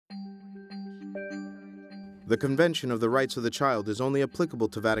The Convention of the Rights of the Child is only applicable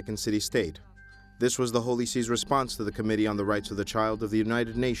to Vatican City-State. This was the Holy See's response to the Committee on the Rights of the Child of the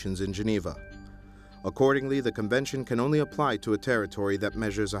United Nations in Geneva. Accordingly, the Convention can only apply to a territory that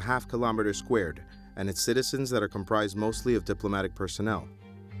measures a half kilometer squared and its citizens that are comprised mostly of diplomatic personnel.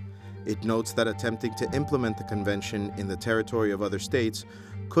 It notes that attempting to implement the Convention in the territory of other states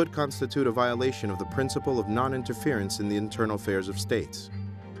could constitute a violation of the principle of non-interference in the internal affairs of states.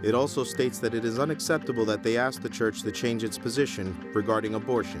 It also states that it is unacceptable that they ask the Church to change its position regarding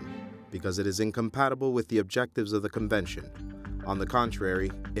abortion, because it is incompatible with the objectives of the Convention. On the contrary,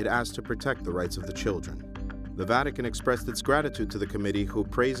 it asks to protect the rights of the children. The Vatican expressed its gratitude to the committee, who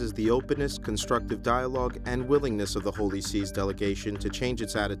praises the openness, constructive dialogue, and willingness of the Holy See's delegation to change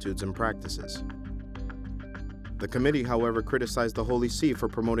its attitudes and practices. The committee, however, criticized the Holy See for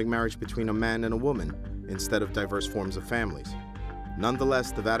promoting marriage between a man and a woman instead of diverse forms of families.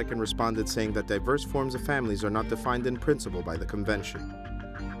 Nonetheless, the Vatican responded saying that diverse forms of families are not defined in principle by the Convention.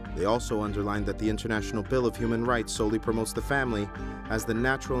 They also underlined that the International Bill of Human Rights solely promotes the family as the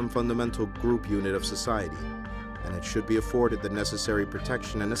natural and fundamental group unit of society, and it should be afforded the necessary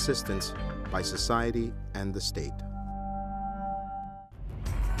protection and assistance by society and the state.